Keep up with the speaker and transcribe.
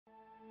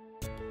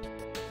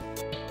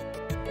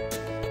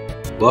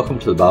Welcome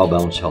to the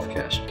BioBalance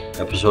Healthcast,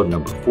 episode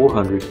number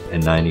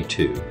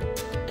 492,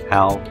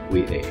 How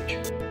We Age.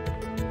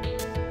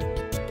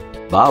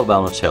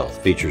 BioBalance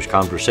Health features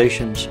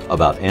conversations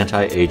about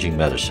anti-aging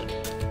medicine.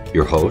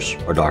 Your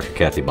hosts are Dr.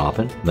 Kathy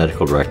Maupin,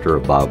 Medical Director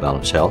of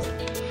BioBalance Health,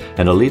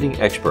 and a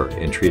leading expert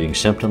in treating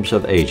symptoms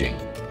of aging,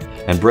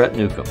 and Brett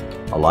Newcomb,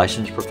 a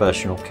licensed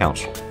professional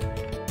counselor.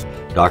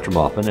 Dr.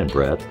 Maupin and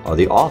Brett are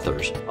the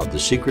authors of The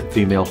Secret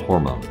Female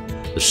Hormone,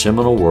 the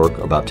seminal work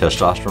about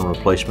testosterone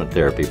replacement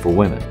therapy for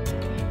women,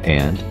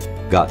 and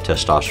Got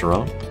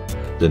Testosterone,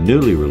 the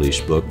newly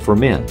released book for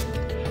men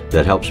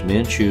that helps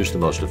men choose the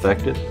most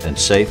effective and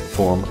safe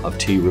form of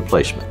T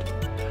replacement.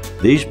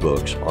 These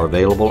books are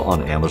available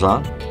on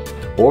Amazon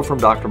or from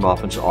Dr.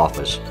 Maupin's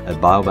office at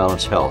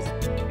BioBalance Health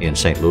in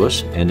St.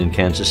 Louis and in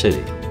Kansas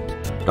City.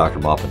 Dr.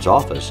 Maupin's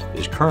office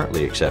is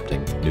currently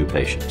accepting new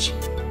patients.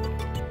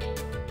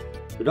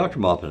 So Dr.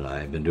 Maupin and I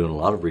have been doing a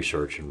lot of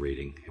research and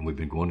reading, and we've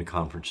been going to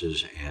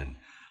conferences and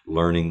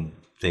learning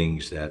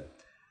things that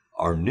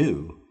are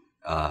new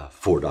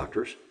for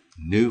doctors,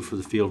 new for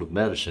the field of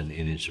medicine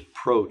in its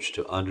approach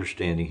to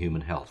understanding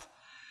human health.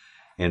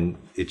 And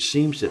it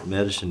seems that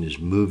medicine is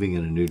moving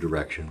in a new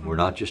direction. We're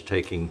not just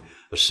taking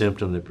a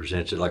symptom that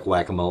presents it like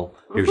whack-a-mole.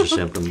 Here's a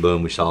symptom,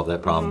 boom, we solve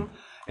that problem.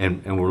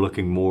 And we're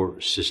looking more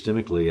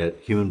systemically at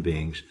human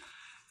beings,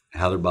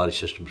 how their body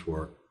systems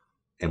work,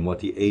 and what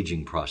the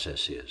aging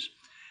process is,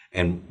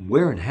 and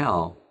where and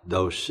how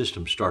those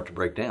systems start to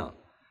break down.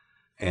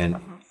 And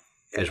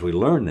as we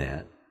learn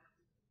that,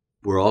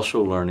 we're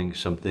also learning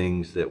some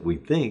things that we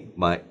think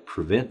might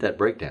prevent that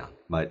breakdown,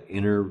 might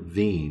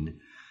intervene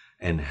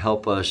and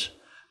help us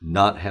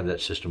not have that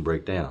system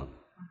break down.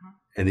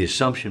 And the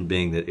assumption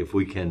being that if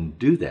we can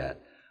do that,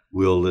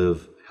 we'll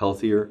live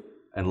healthier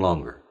and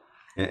longer.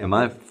 Am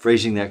I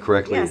phrasing that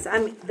correctly? Yes,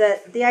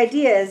 the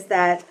idea is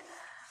that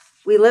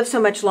we live so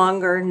much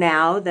longer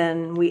now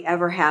than we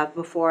ever have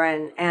before,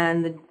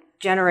 and the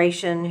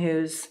generation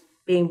who's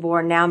being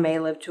born now may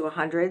live to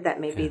 100.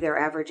 That may be their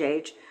average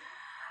age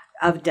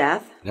of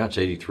death. Now it's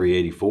 83,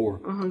 84.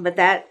 But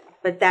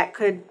that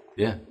could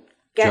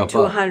get to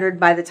 100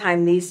 by the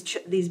time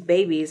these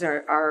babies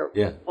are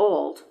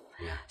old.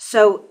 Yeah.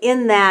 So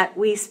in that,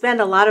 we spend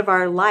a lot of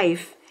our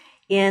life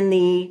in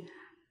the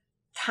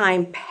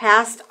time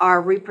past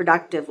our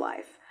reproductive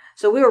life.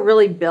 So we were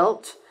really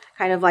built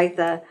kind of like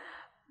the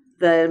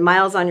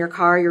miles on your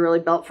car, you're really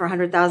built for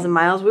 100,000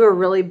 miles. We were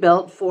really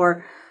built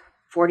for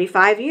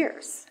 45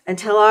 years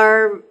until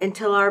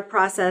our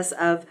process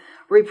of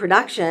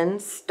reproduction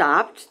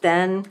stopped.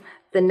 Then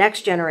the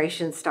next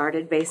generation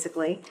started,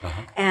 basically.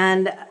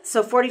 And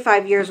so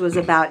 45 years was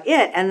about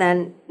it. And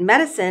then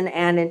medicine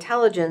and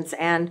intelligence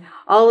and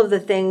all of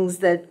the things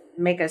that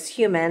make us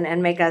human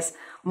and make us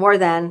more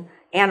than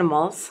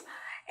animals,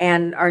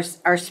 and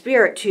our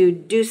spirit to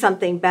do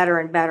something better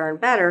and better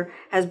and better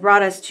has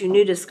brought us to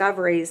new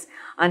discoveries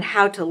on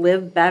how to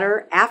live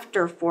better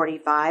after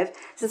 45.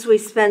 Since we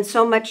spend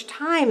so much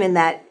time in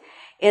that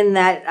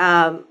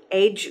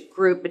age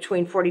group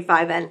between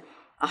 45 and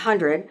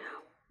 100,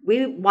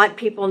 we want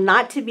people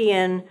not to be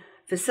in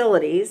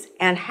facilities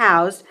and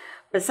housed.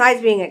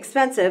 Besides being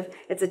expensive,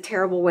 it's a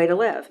terrible way to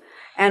live.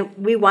 And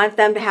we want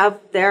them to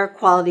have their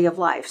quality of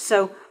life.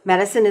 So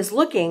medicine is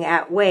looking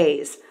at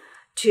ways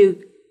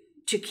to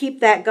keep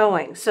that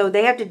going. So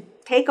they have to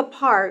take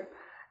apart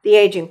the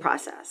aging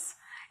process,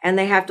 and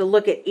they have to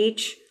look at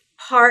each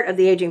part of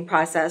the aging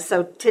process.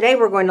 So today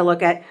we're going to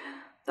look at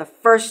the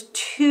first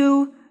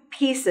two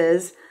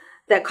pieces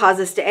that cause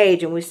us to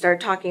age, and we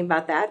start talking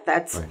about that.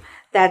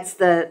 That's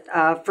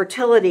the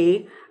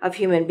fertility of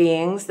human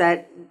beings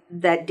that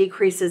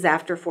decreases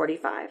after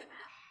 45.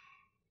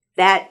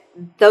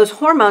 Those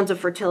hormones of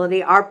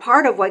fertility are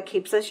part of what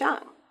keeps us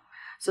young.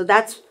 So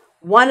that's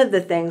one of the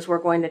things we're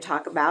going to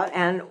talk about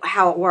and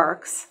how it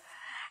works.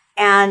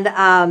 And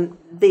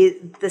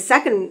the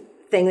second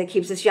thing that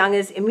keeps us young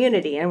is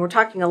immunity. And we're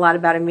talking a lot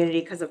about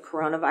immunity because of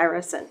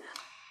coronavirus and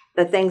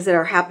the things that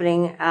are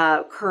happening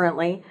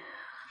currently.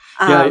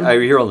 I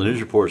hear on the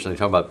news reports, and they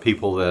talk about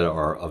people that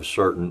are of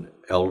certain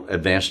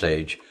advanced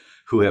age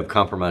who have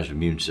compromised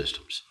immune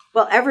systems.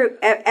 Well,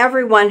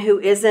 everyone who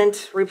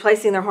isn't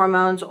replacing their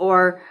hormones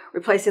or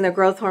replacing their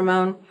growth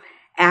hormone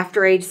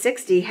after age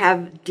 60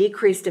 have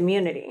decreased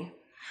immunity.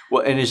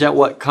 Well, and is that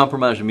what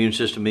compromised immune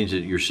system means,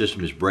 that your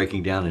system is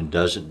breaking down and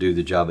doesn't do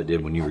the job it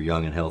did when you were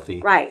young and healthy?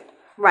 Right.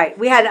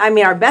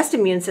 Our best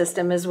immune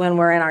system is when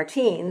we're in our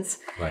teens.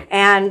 Right.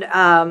 And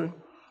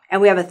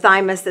we have a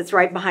thymus that's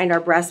right behind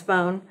our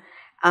breastbone.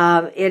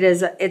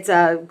 It's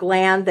a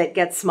gland that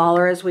gets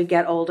smaller as we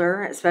get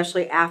older,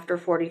 especially after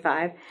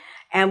 45.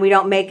 And we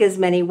don't make as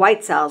many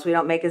white cells. We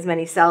don't make as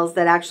many cells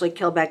that actually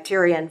kill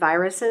bacteria and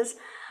viruses.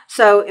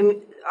 So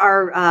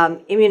our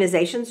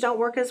immunizations don't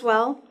work as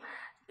well.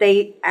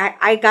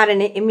 I got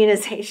an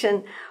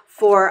immunization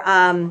for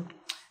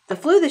the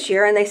flu this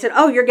year, and they said,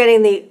 "Oh, you're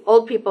getting the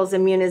old people's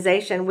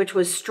immunization, which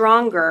was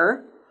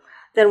stronger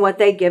than what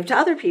they give to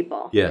other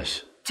people."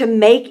 Yes. To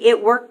make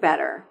it work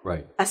better.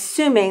 Right.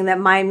 Assuming that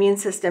my immune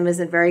system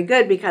isn't very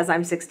good because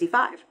I'm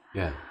 65.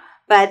 Yeah.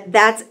 But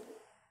that's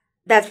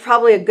that's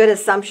probably a good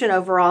assumption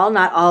overall.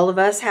 Not all of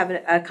us have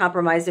a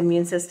compromised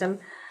immune system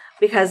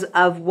because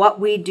of what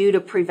we do to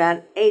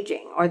prevent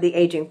aging or the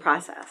aging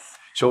process.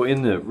 So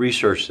in the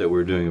research that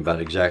we're doing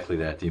about exactly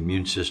that, the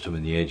immune system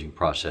and the aging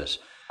process,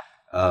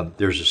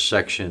 there's a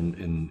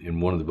section in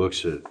one of the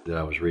books that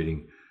I was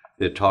reading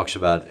that talks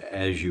about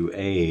as you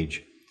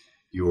age,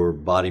 your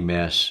body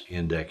mass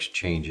index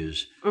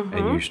changes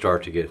and you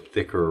start to get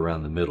thicker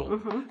around the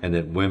middle, and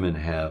that women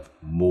have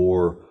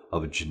more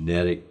of a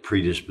genetic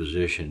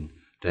predisposition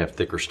to have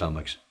thicker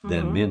stomachs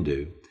than men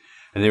do.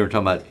 And they were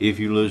talking about if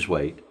you lose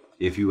weight,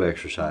 if you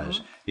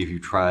exercise, if you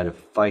try to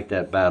fight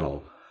that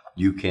battle,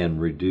 you can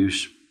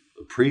reduce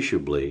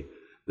appreciably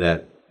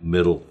that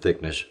middle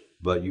thickness,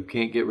 but you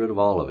can't get rid of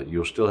all of it.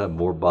 You'll still have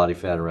more body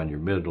fat around your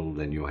middle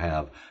than you'll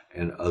have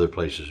in other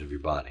places of your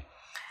body.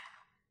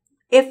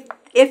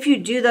 If you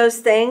do those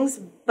things,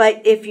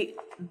 but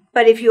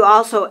if you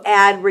also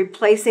add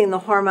replacing the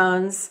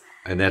hormones,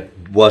 and that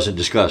wasn't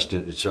discussed,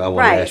 so I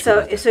want to ask you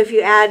about that. So if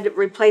you add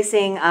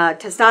replacing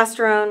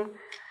testosterone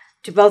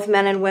to both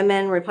men and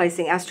women,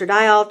 replacing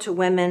estradiol to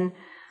women,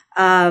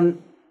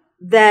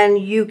 then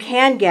you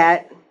can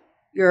get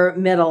your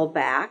middle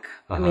back.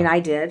 I mean, I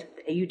did.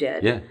 You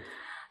did. Yeah.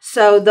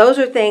 So those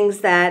are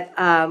things that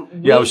I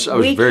was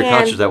very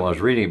conscious of that when I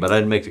was reading it, but I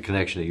didn't make the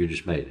connection that you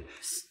just made.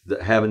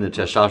 Having the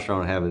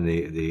testosterone, having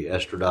the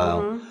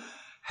estradiol,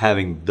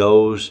 having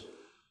those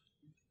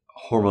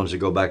hormones that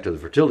go back to the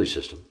fertility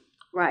system,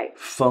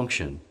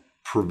 function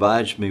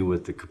provides me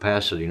with the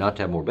capacity not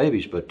to have more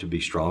babies, but to be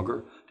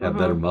stronger, to have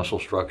better muscle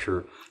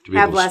structure, to be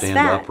able to stand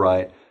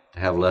upright, to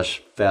have less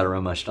fat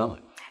around my stomach.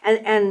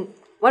 And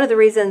one of the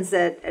reasons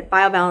that at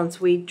BioBalance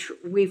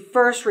we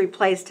first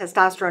replace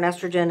testosterone,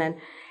 estrogen,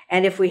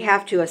 and if we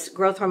have to, a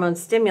growth hormone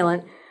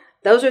stimulant,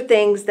 those are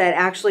things that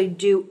actually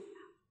do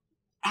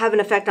have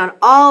an effect on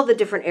all the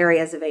different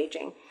areas of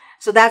aging.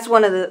 So that's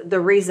one of the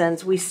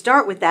reasons we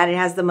start with that. It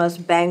has the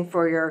most bang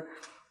for your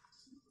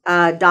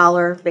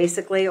dollar,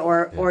 basically,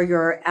 or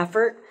your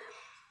effort.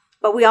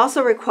 But we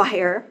also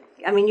require,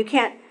 I mean, you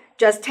can't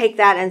just take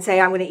that and say,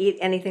 I'm going to eat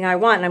anything I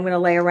want and I'm going to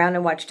lay around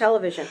and watch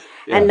television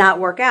and not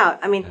work out.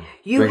 I mean,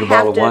 you drink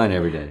have a bottle of wine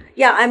every day.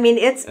 Yeah, I mean,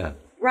 it's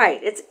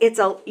right.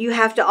 You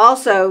have to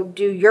also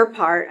do your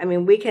part. I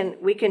mean, we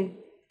can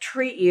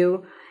treat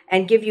you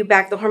and give you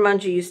back the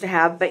hormones you used to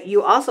have, but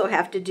you also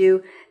have to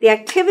do the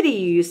activity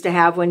you used to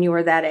have when you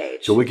were that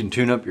age. So we can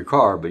tune up your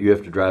car, but you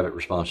have to drive it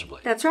responsibly.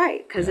 That's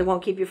right, because it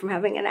won't keep you from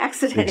having an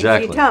accident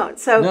if you don't.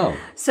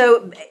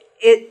 So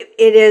it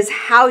is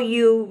how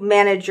you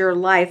manage your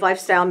life.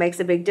 Lifestyle makes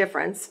a big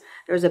difference.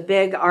 There was a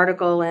big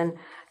article in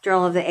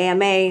Journal of the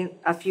AMA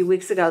a few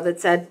weeks ago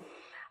that said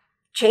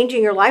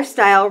changing your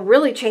lifestyle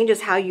really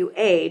changes how you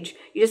age.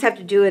 You just have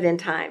to do it in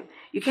time.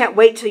 You can't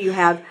wait till you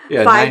have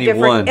 5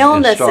 different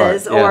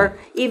illnesses or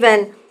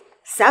even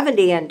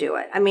 70 and do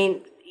it. I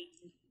mean,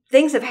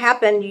 things have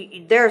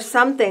happened. There are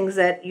some things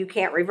that you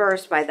can't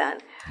reverse by then.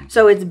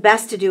 So it's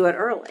best to do it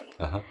early.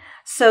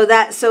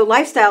 So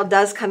lifestyle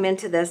does come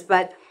into this,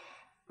 but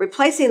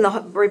replacing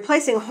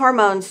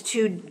hormones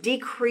to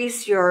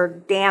decrease your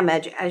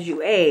damage as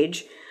you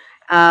age,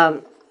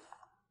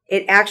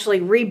 it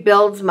actually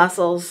rebuilds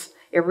muscles,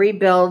 it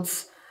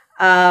rebuilds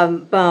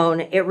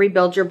bone, it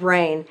rebuilds your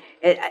brain.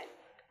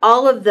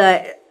 All of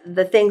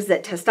the things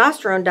that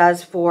testosterone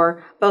does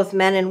for both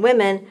men and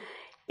women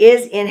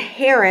is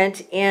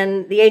inherent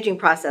in the aging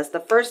process. The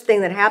first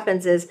thing that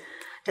happens is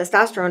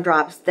testosterone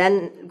drops,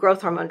 then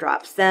growth hormone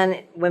drops,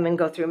 then women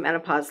go through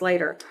menopause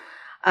later.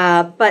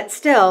 But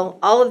still,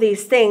 all of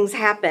these things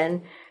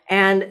happen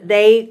and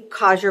they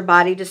cause your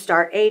body to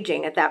start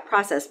aging at that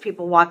process.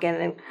 People walk in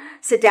and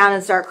sit down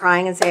and start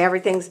crying and say,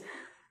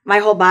 my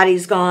whole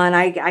body's gone.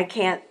 I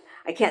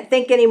can't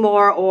think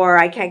anymore, or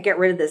I can't get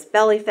rid of this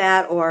belly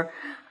fat, or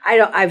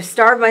I've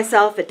starved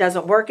myself. It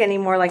doesn't work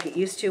anymore like it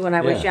used to when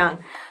I was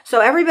young.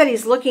 So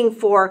everybody's looking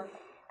for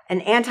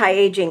an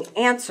anti-aging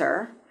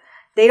answer.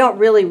 They don't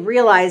really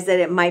realize that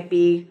it might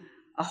be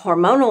a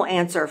hormonal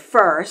answer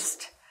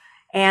first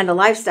and a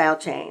lifestyle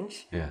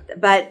change.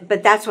 But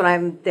that's what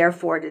I'm there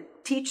for, to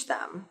teach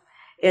them,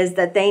 is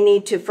that they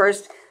need to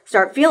first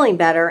start feeling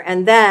better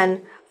and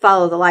then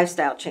follow the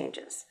lifestyle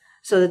changes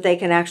so that they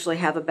can actually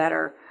have a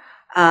better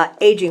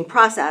aging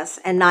process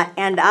and not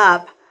end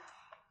up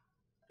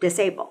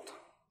disabled.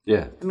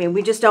 I mean,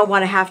 we just don't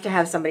want to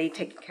have somebody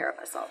taking care of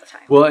us all the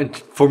time. Well, and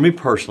for me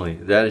personally,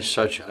 that is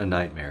such a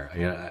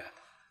nightmare.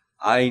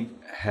 I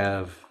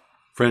have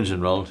friends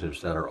and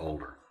relatives that are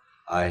older.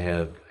 I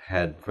have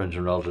had friends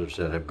and relatives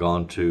that have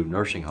gone to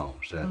nursing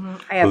homes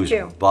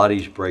whose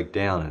bodies break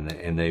down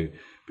and they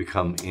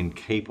become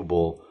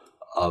incapable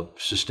of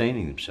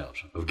sustaining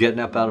themselves, of getting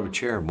up out of a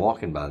chair and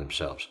walking by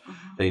themselves.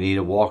 They need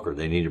a walker,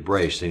 they need a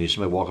brace, they need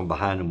somebody walking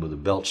behind them with a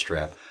belt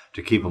strap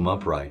to keep them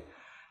upright.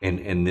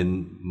 And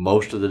then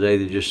most of the day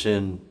they just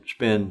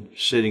spend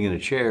sitting in a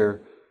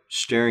chair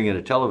staring at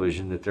a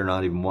television that they're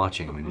not even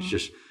watching. I mean,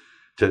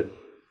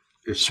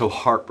 it's so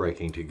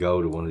heartbreaking to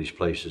go to one of these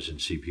places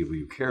and see people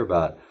you care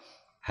about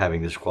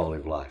having this quality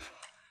of life.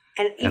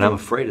 And I'm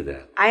afraid of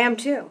that. I am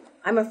too.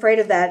 I'm afraid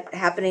of that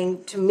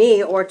happening to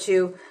me or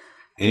to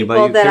anybody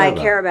people that I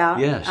care about.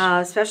 Yes.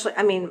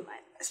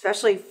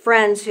 Especially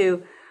friends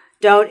who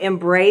don't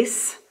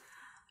embrace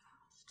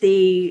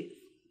the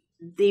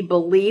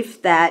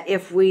belief that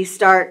if we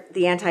start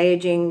the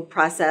anti-aging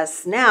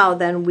process now,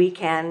 then we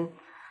can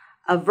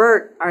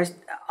avert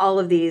all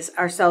of these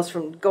ourselves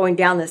from going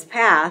down this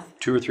path.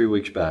 2 or 3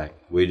 weeks back,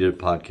 we did a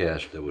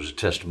podcast that was a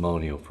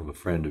testimonial from a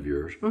friend of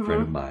yours, a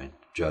friend of mine,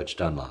 Judge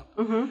Dunlop.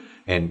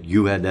 And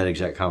you had that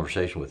exact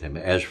conversation with him.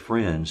 As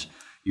friends,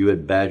 you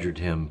had badgered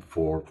him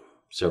for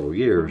several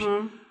years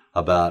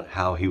about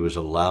how he was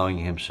allowing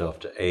himself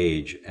to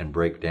age and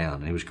break down.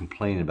 And he was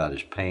complaining about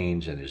his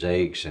pains and his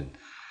aches and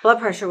blood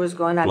pressure was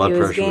going up. He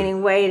was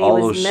gaining weight. He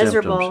was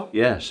miserable. Symptoms.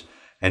 Yes.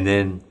 And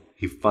then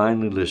he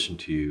finally listened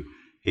to you.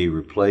 He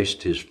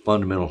replaced his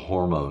fundamental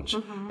hormones.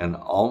 And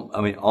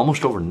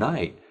almost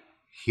overnight,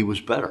 he was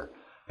better.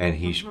 And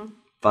he's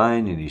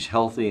fine and he's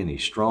healthy and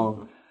he's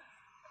strong.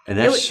 And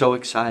that's so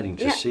exciting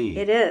to see.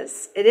 It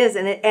is. It is.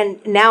 And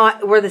now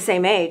we're the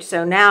same age.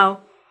 So now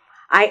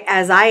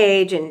as I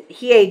age and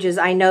he ages,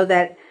 I know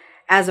that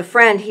as a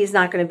friend, he's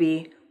not going to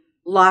be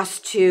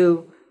lost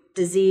to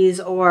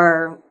disease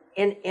or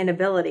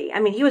inability. I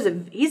mean,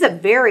 he's a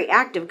very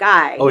active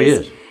guy. Oh, he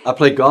is. I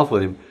played golf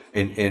with him,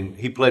 and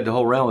he played the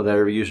whole round without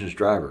ever using his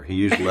driver. He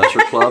used lesser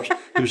clubs.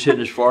 He was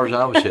hitting as far as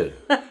I was hitting.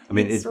 I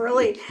mean, he's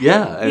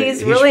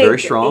very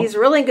strong. He's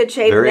really in good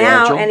shape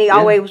now, agile, and he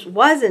always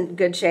was in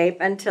good shape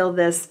until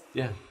this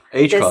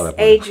age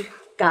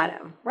got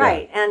him.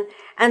 Right.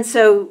 And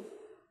so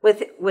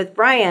with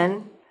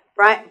Brian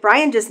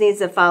just needs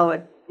to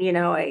follow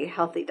a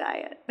healthy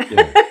diet.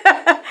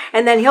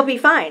 And then he'll be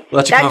fine. Well,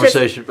 that's a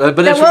conversation. But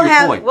that's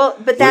your point. Well,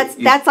 but that's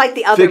like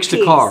the other piece. Fix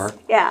the car,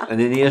 and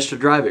then he has to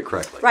drive it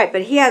correctly. Right,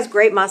 but he has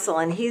great muscle,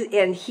 and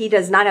he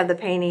does not have the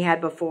pain he had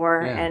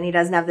before, and he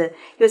doesn't have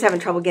he was having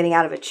trouble getting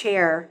out of a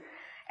chair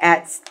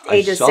at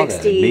age of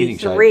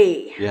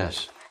 63.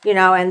 Yes.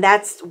 And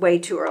that's way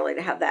too early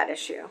to have that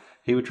issue.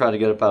 He would try to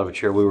get up out of a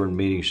chair. We were in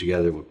meetings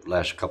together, it would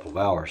last a couple of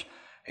hours,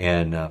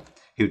 and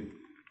he would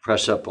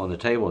press up on the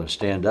table and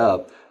stand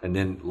up, and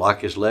then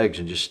lock his legs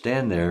and just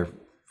stand there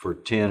for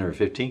 10 or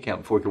 15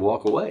 count before he could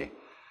walk away,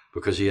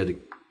 because he had to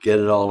get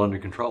it all under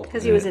control.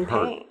 Because he was in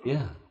pain.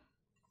 Yeah.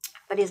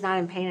 But he's not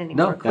in pain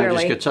anymore. No, clearly.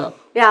 Now he just gets up.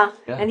 Yeah.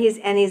 And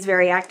he's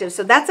very active.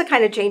 So that's the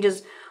kind of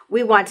changes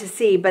we want to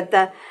see. But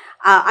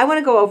I want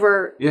to go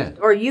over,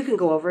 or you can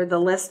go over the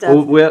list of.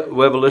 Well,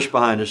 we have a list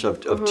behind us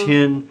of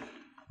 10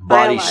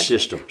 body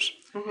systems,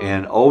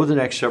 and over the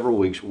next several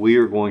weeks, we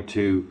are going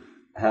to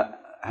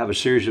have a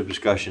series of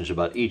discussions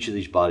about each of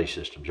these body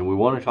systems. And we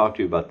want to talk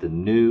to you about the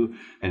new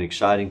and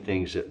exciting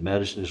things that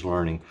medicine is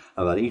learning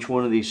about each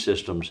one of these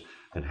systems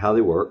and how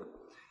they work,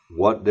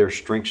 what their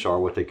strengths are,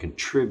 what they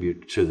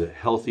contribute to the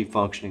healthy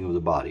functioning of the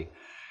body.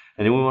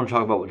 And then we want to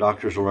talk about what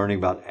doctors are learning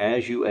about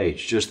as you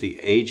age. Just the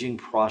aging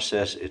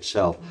process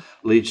itself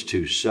leads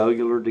to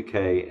cellular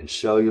decay and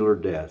cellular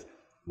death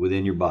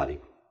within your body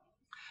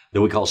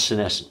that we call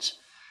senescence.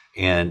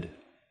 And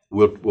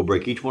we'll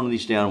break each one of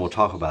these down and we'll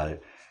talk about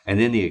it. And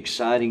then the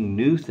exciting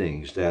new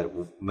things that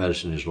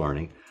medicine is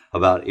learning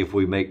about if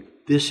we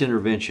make this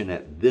intervention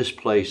at this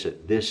place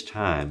at this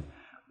time,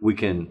 we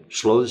can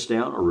slow this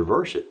down or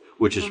reverse it,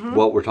 which is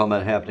what we're talking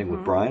about happening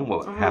with Brian,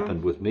 what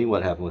happened with me,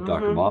 what happened with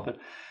Dr. Moffitt.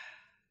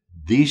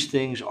 These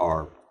things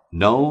are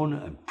known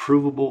and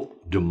provable,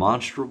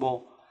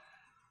 demonstrable,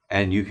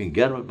 and you can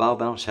get them at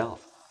BioBalance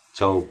Health.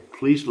 So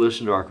please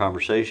listen to our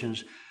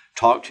conversations,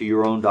 talk to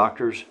your own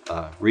doctors,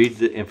 read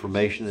the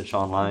information that's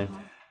online.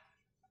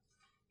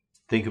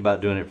 Think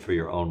about doing it for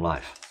your own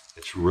life.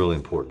 It's really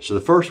important. So the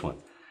first one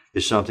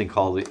is something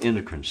called the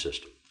endocrine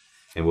system.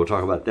 And we'll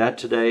talk about that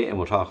today, and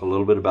we'll talk a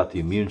little bit about the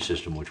immune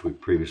system, which we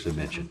previously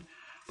mentioned.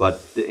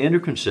 But the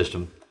endocrine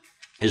system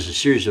is a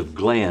series of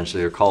glands.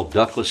 They're called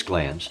ductless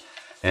glands,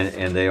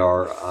 and they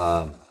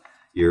are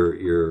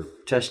your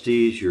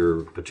testes,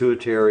 your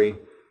pituitary,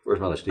 where's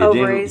my list?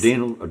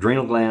 The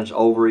adrenal glands,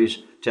 ovaries,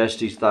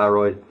 testes,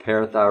 thyroid,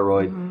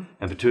 parathyroid,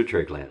 and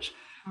pituitary glands.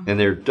 And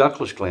they're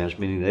ductless glands,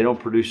 meaning they don't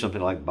produce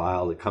something like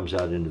bile that comes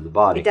out into the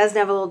body. It doesn't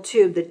have a little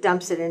tube that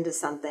dumps it into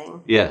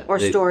something. Or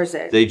stores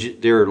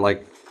it. They're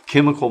like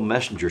chemical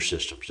messenger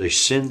systems. They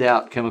send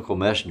out chemical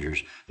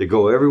messengers that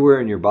go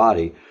everywhere in your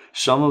body.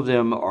 Some of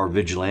them are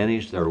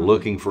vigilantes. They're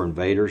looking for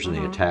invaders and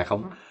they attack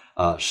them.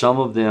 Some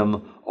of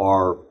them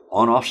are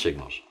on-off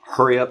signals,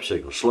 hurry-up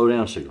signals,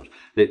 slow-down signals.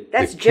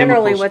 That's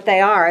generally what they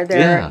are.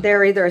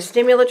 They're either a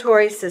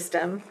stimulatory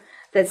system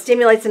that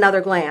stimulates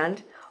another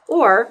gland,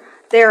 or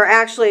they're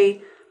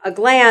actually a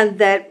gland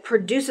that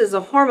produces a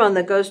hormone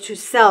that goes to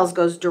cells,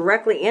 goes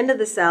directly into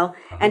the cell,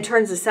 and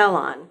turns the cell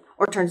on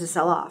or turns the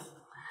cell off.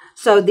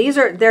 So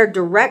they're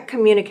direct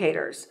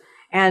communicators,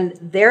 and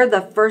they're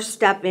the first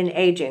step in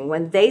aging.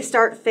 When they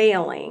start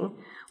failing,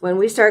 when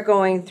we start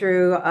going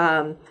through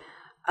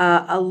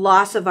a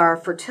loss of our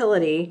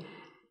fertility,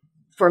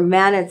 for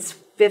men it's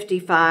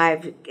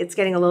 55. It's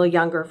getting a little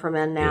younger for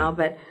men now,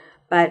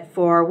 but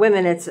for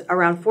women it's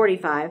around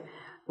 45.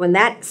 When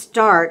that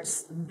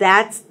starts,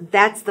 that's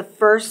the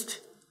first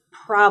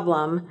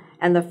problem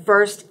and the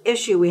first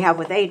issue we have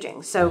with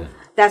aging. So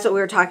that's what we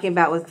were talking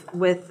about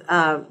with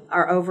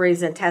our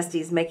ovaries and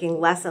testes making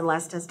less and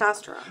less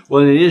testosterone.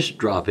 Well, it is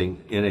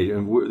dropping in age.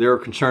 And there are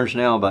concerns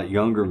now about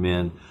younger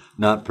men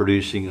not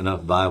producing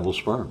enough viable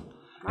sperm.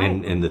 Right.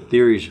 And the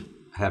theories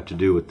have to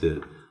do with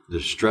the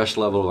stress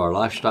level of our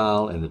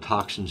lifestyle and the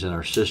toxins in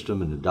our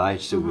system and the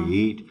diets that we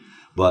eat.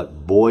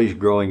 But boys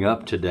growing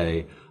up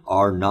today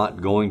are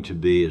not going to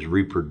be as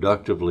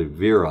reproductively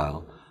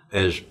virile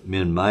as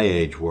men my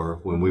age were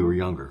when we were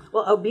younger.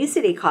 Well,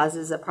 obesity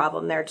causes a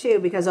problem there too,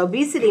 because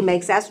obesity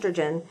makes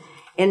estrogen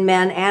in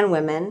men and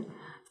women.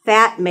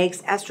 Fat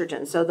makes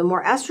estrogen. So the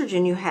more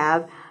estrogen you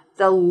have,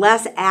 the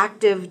less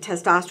active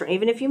testosterone.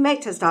 Even if you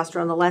make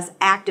testosterone, the less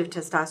active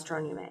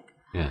testosterone you make.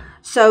 Yeah.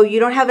 So you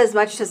don't have as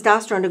much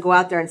testosterone to go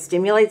out there and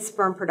stimulate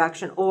sperm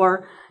production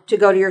or to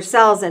go to your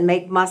cells and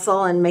make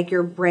muscle and make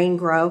your brain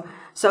grow.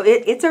 So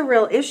it's a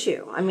real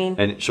issue. I mean,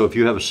 and so if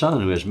you have a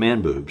son who has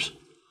man boobs,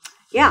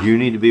 yeah, you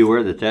need to be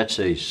aware that that's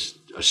a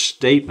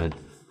statement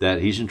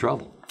that he's in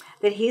trouble.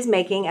 That he's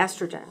making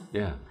estrogen.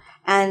 Yeah.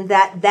 And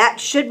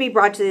that should be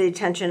brought to the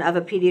attention of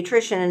a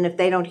pediatrician. And if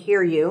they don't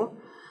hear you,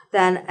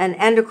 then an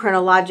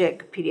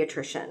endocrinologic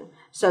pediatrician.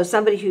 So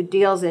somebody who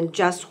deals in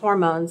just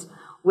hormones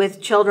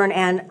with children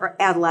and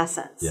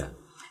adolescents. Yeah.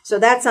 So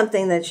that's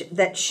something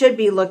that should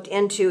be looked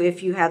into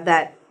if you have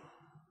that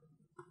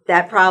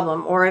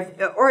problem, or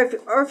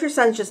if your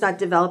son's just not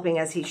developing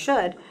as he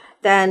should,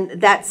 then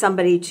that's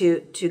somebody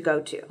to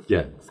go to.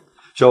 Yeah.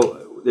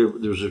 So there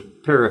was a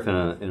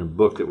paragraph in a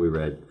book that we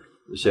read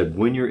that said,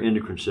 when your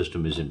endocrine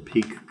system is in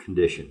peak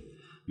condition,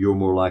 you're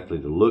more likely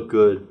to look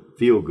good,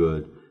 feel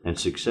good, and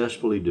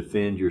successfully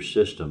defend your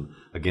system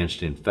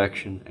against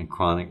infection and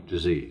chronic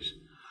disease.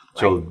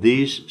 Right. So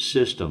these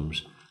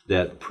systems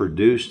that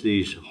produce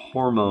these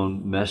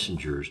hormone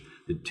messengers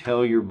that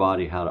tell your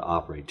body how to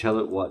operate, tell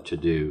it what to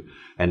do,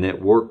 and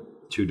that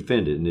work to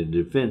defend it. And the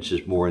defense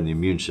is more in the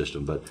immune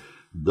system, but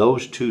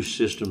those two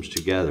systems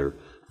together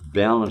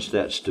balance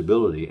that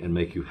stability and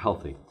make you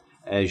healthy.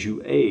 As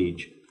you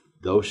age,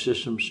 those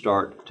systems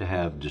start to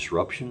have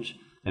disruptions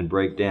and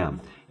break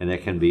down, and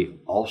that can be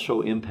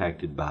also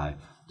impacted by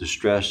the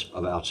stress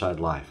of outside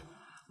life.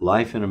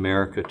 Life in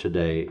America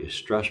today is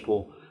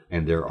stressful,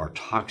 and there are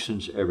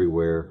toxins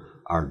everywhere.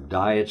 Our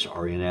diets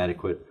are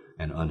inadequate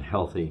and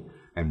unhealthy,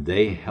 and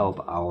they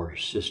help our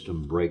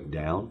system break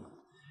down.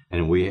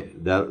 And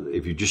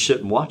if you just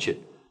sit and watch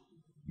it,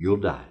 you'll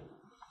die.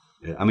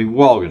 I mean,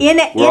 we're all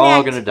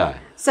going to die.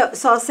 So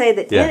I'll say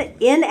that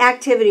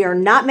inactivity or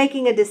not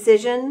making a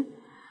decision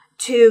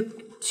to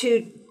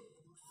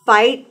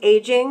fight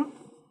aging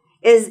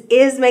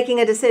is making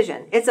a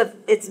decision.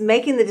 It's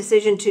making the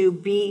decision to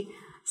be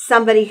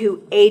somebody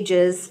who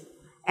ages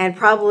and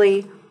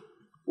probably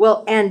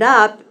will end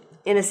up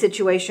in a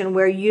situation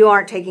where you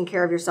aren't taking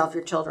care of yourself,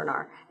 your children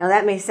are. Now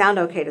that may sound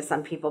okay to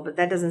some people, but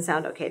that doesn't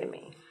sound okay to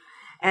me.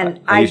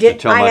 And I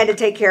had to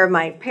take care of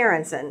my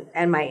parents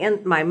and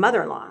my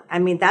mother-in-law. I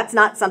mean, that's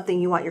not something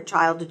you want your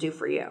child to do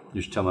for you. I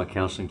used to tell my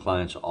counseling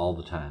clients all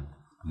the time,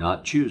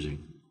 not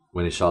choosing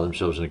when they saw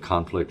themselves in a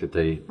conflict that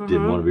they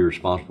didn't want to be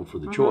responsible for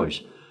the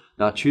choice.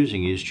 Not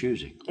choosing is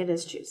choosing. It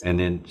is choosing. And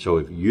then, so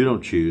if you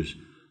don't choose,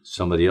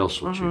 somebody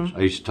else will choose. I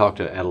used to talk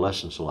to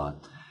adolescents a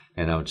lot,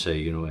 and I would say,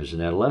 as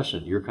an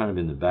adolescent, you're kind of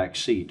in the back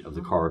seat of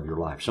the car of your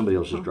life. Somebody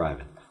else is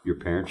driving. Your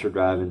parents are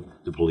driving,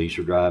 the police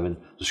are driving,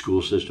 the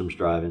school system's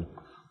driving.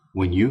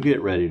 When you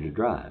get ready to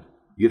drive,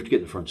 you have to get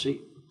in the front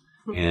seat.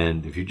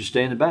 And if you just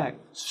stay in the back,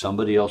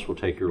 somebody else will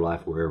take your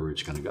life wherever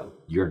it's going to go.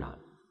 You're not.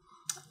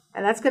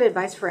 And that's good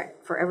advice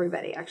for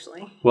everybody,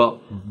 actually.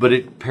 Well, but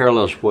it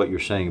parallels what you're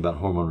saying about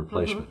hormone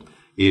replacement.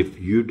 If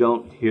you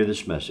don't hear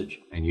this message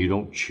and you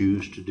don't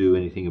choose to do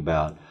anything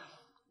about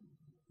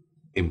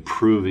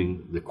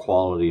improving the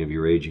quality of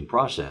your aging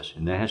process,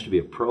 and that has to be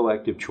a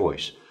proactive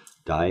choice,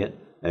 diet,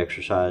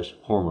 exercise,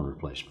 hormone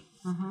replacement,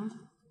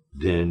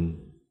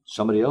 then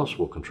somebody else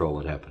will control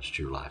what happens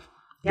to your life.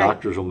 Yeah.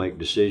 Doctors will make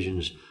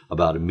decisions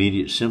about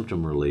immediate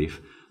symptom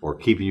relief or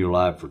keeping you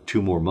alive for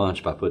 2 more months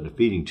by putting a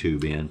feeding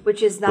tube in,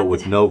 which is not, but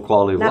with no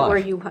quality of life. Not where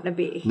you want to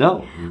be.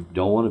 No, you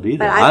don't want to be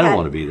there. I don't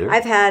want to be there.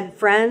 I've had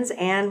friends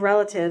and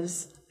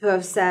relatives who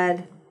have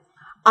said,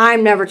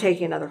 I'm never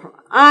taking another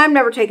hormone. I'm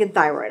never taking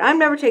thyroid. I'm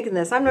never taking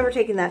this. I'm never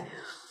taking that.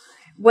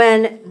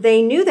 When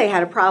they knew they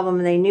had a problem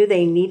and they knew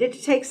they needed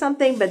to take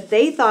something, but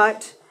they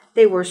thought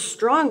they were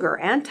stronger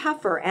and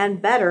tougher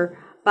and better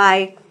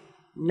by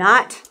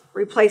not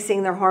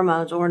replacing their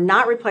hormones or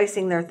not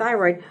replacing their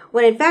thyroid,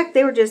 when in fact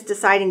they were just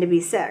deciding to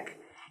be sick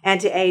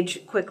and to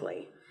age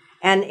quickly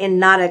and in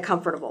not a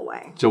comfortable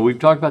way. So we've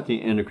talked about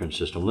the endocrine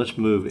system. Let's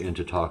move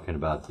into talking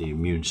about the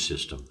immune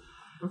system.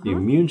 The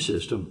immune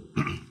system,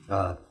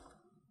 the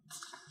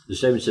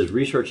statement says,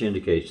 research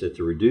indicates that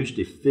the reduced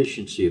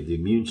efficiency of the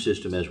immune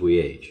system as we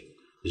age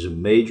is a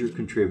major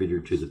contributor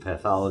to the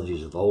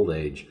pathologies of old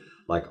age,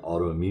 like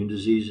autoimmune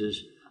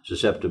diseases,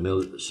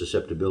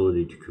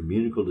 susceptibility to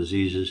communicable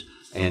diseases,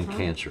 and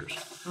cancers.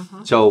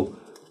 So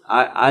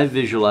I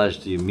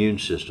visualize the immune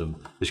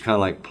system as kind of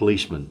like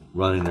policemen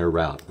running their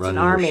route,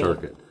 running their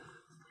circuit.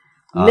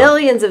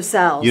 Millions of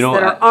cells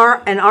that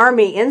are an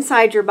army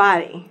inside your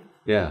body.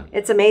 Yeah.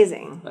 It's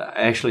amazing.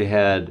 I actually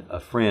had a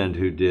friend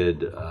who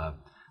did, a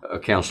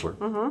counselor,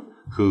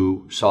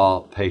 who saw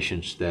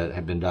patients that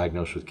had been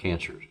diagnosed with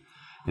cancers.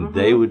 And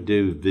they would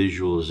do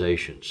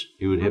visualizations.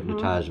 He would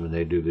hypnotize them, and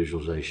they'd do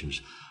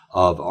visualizations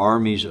of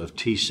armies of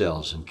T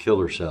cells and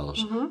killer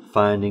cells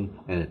finding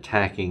and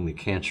attacking the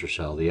cancer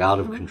cell, the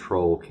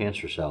out-of-control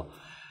cancer cell.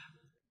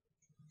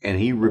 And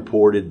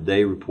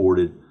they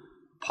reported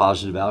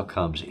positive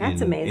outcomes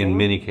in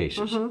many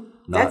cases.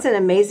 That's an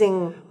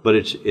amazing. But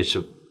it's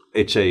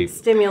a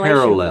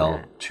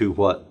parallel to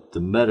what the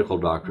medical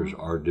doctors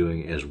are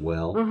doing as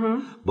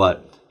well.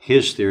 But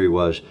his theory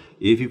was,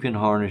 if you can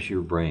harness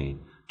your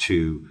brain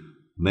to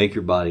make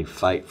your body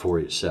fight for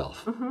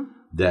itself,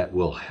 that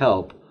will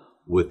help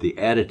with the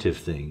additive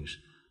things,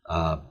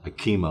 like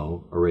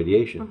chemo or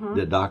radiation,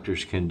 that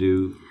doctors can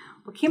do.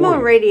 Well, chemo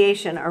and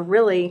radiation are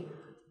really,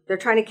 they're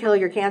trying to kill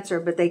your cancer,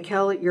 but they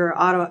kill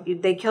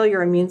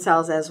your immune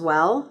cells as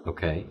well.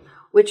 Okay.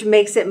 Which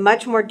makes it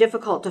much more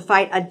difficult to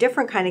fight a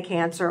different kind of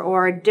cancer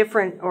or a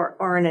different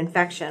or an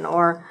infection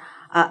or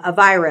a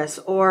virus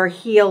or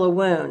heal a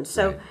wound.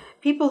 So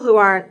people who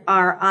are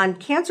on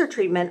cancer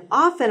treatment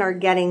often are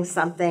getting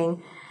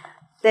something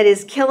that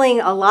is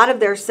killing a lot of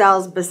their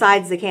cells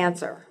besides the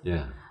cancer.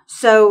 Yeah.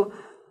 So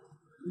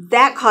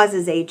that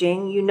causes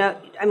aging.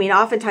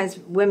 Oftentimes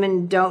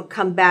women don't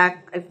come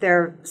back if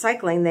they're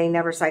cycling. They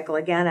never cycle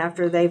again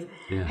after they've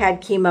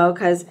had chemo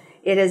because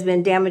it has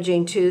been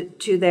damaging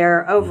to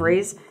their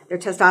ovaries. Their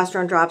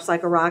testosterone drops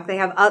like a rock. They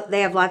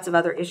have lots of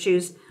other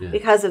issues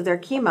because of their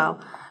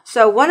chemo.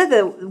 So one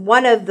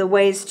of the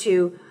ways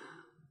to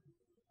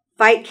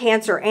fight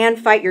cancer and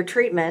fight your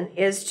treatment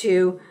is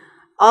to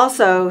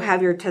also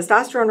have your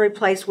testosterone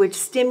replaced, which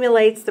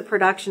stimulates the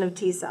production of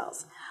T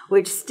cells,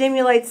 which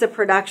stimulates the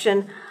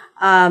production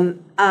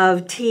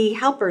of T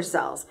helper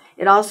cells.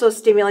 It also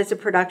stimulates the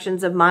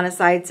productions of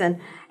monocytes and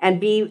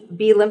B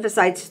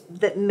lymphocytes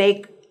that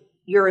make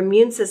your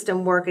immune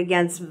system work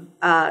against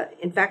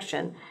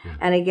infection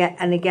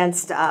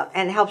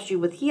and helps you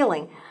with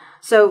healing.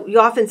 So you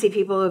often see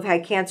people who have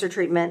had cancer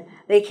treatment,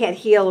 they can't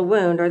heal a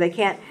wound, or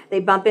they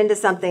bump into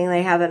something,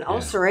 they have an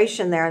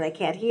ulceration there and they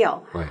can't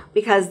heal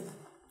because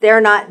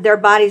their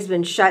body's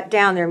been shut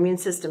down, their immune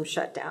system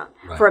shut down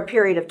for a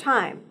period of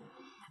time.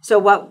 So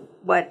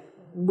what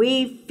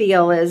we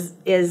feel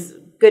is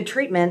good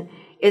treatment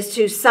is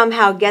to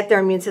somehow get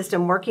their immune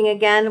system working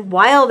again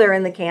while they're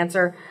in the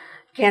cancer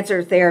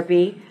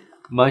therapy.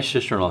 My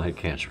sister-in-law had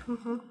cancer.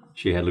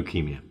 She had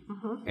leukemia.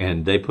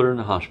 And they put her in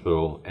the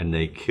hospital and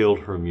they killed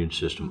her immune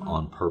system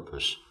on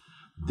purpose.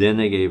 Then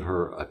they gave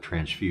her a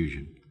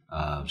transfusion,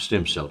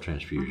 stem cell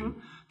transfusion,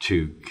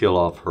 to kill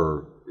off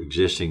her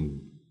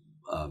existing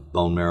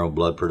bone marrow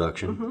blood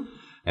production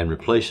and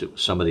replace it with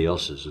somebody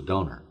else as a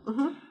donor.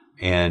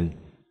 And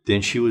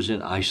then she was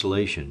in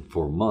isolation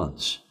for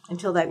months.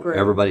 Until that grew.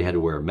 Everybody had to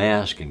wear a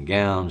mask and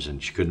gowns,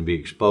 and she couldn't be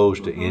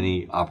exposed to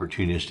any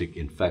opportunistic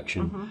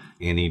infection,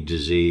 any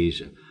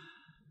disease.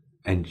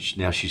 And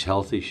now she's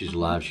healthy, she's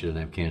alive, she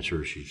doesn't have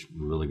cancer, she's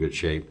in really good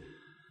shape.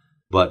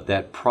 But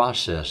that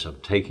process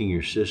of taking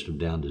your system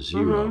down to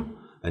zero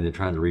and then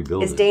trying to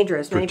rebuild it is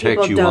dangerous. Many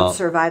people don't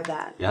survive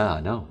that. Yeah,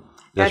 I know.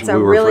 It's a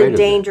really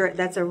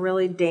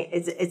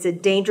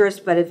dangerous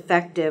but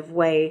effective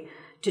way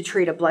to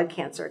treat a blood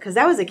cancer, because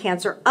that was a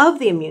cancer of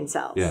the immune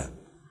cells. Yeah.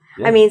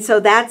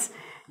 So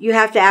you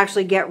have to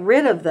actually get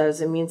rid of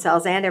those immune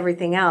cells and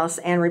everything else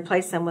and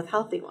replace them with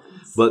healthy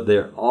ones. But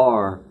there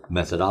are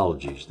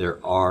methodologies,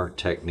 there are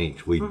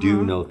techniques. We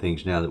do know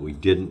things now that we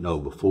didn't know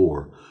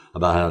before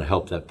about how to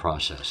help that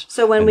process.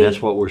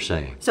 That's what we're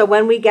saying. So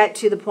when we get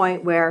to the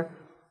point where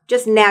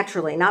just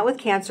naturally, not with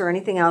cancer or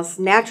anything else,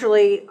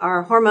 naturally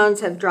our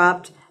hormones have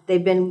dropped,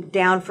 they've been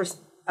down for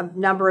a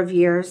number of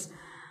years,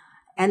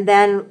 and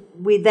then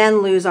we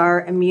lose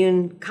our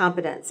immune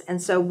competence.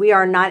 And so we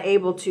are not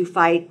able to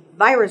fight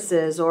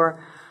viruses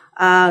or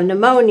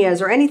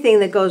pneumonias or anything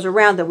that goes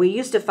around that we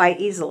used to fight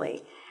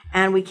easily.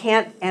 And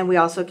we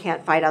also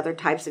can't fight other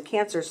types of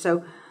cancer.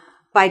 So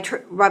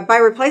by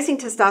replacing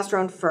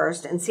testosterone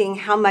first and seeing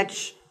how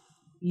much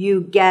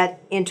you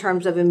get in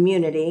terms of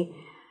immunity,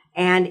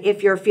 and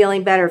if you're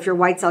feeling better, if your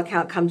white cell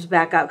count comes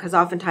back up, because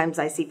oftentimes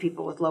I see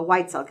people with low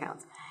white cell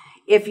counts.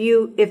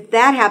 If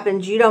that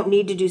happens, you don't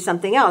need to do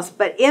something else.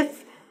 But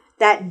if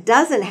that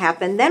doesn't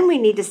happen, then we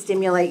need to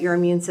stimulate your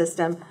immune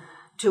system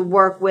to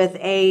work with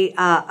a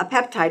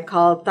peptide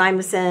called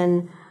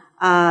thymosin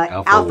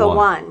alpha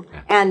 1.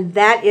 Yeah. And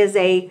that is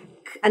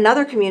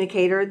another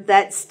communicator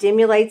that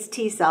stimulates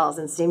T cells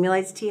and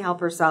stimulates T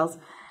helper cells,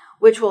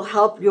 which will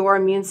help your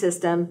immune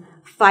system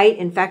fight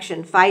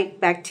infection, fight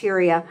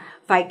bacteria,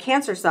 fight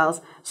cancer cells.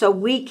 So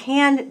we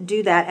can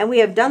do that, and we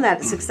have done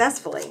that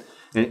successfully.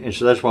 And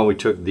so that's why we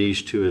took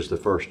these two as the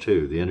first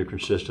two. The endocrine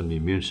system, the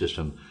immune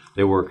system,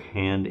 they work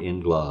hand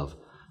in glove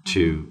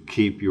to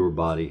keep your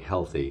body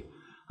healthy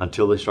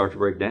until they start to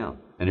break down.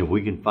 And if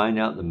we can find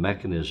out the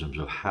mechanisms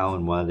of how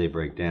and why they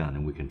break down,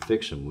 and we can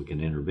fix them, we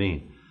can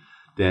intervene,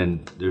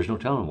 then there's no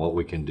telling what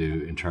we can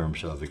do in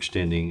terms of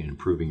extending and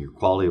improving your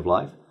quality of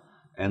life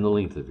and the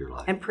length of your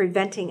life. And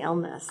preventing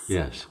illness.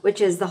 Yes. Which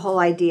is the whole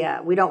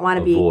idea. We don't want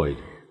to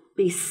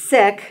be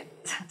sick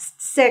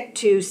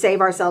to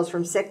save ourselves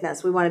from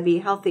sickness. We want to be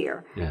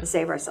healthier to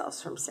save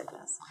ourselves from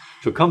sickness.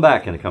 So come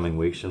back in the coming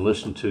weeks and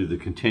listen to the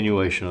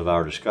continuation of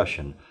our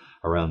discussion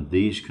around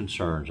these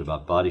concerns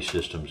about body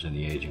systems in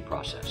the aging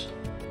process.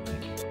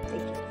 Thank you.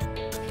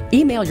 Thank you.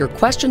 Email your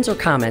questions or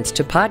comments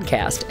to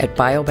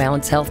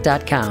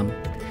podcast@biobalancehealth.com.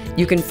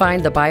 You can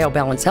find the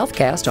BioBalance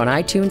Healthcast on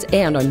iTunes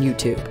and on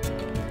YouTube.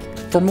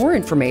 For more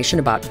information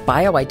about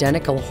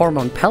bioidentical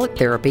hormone pellet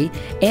therapy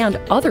and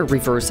other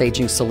reverse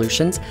aging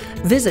solutions,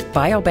 visit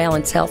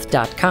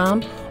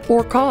biobalancehealth.com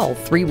or call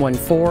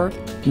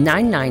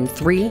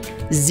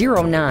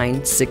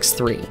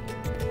 314-993-0963.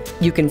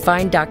 You can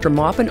find Dr.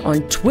 Maupin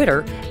on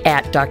Twitter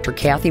 @Dr.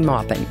 Kathy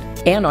Maupin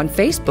and on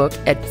Facebook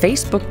at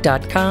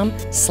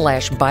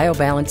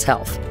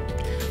facebook.com/biobalancehealth.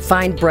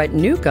 Find Brett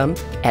Newcomb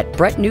at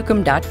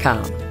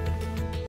brettnewcomb.com.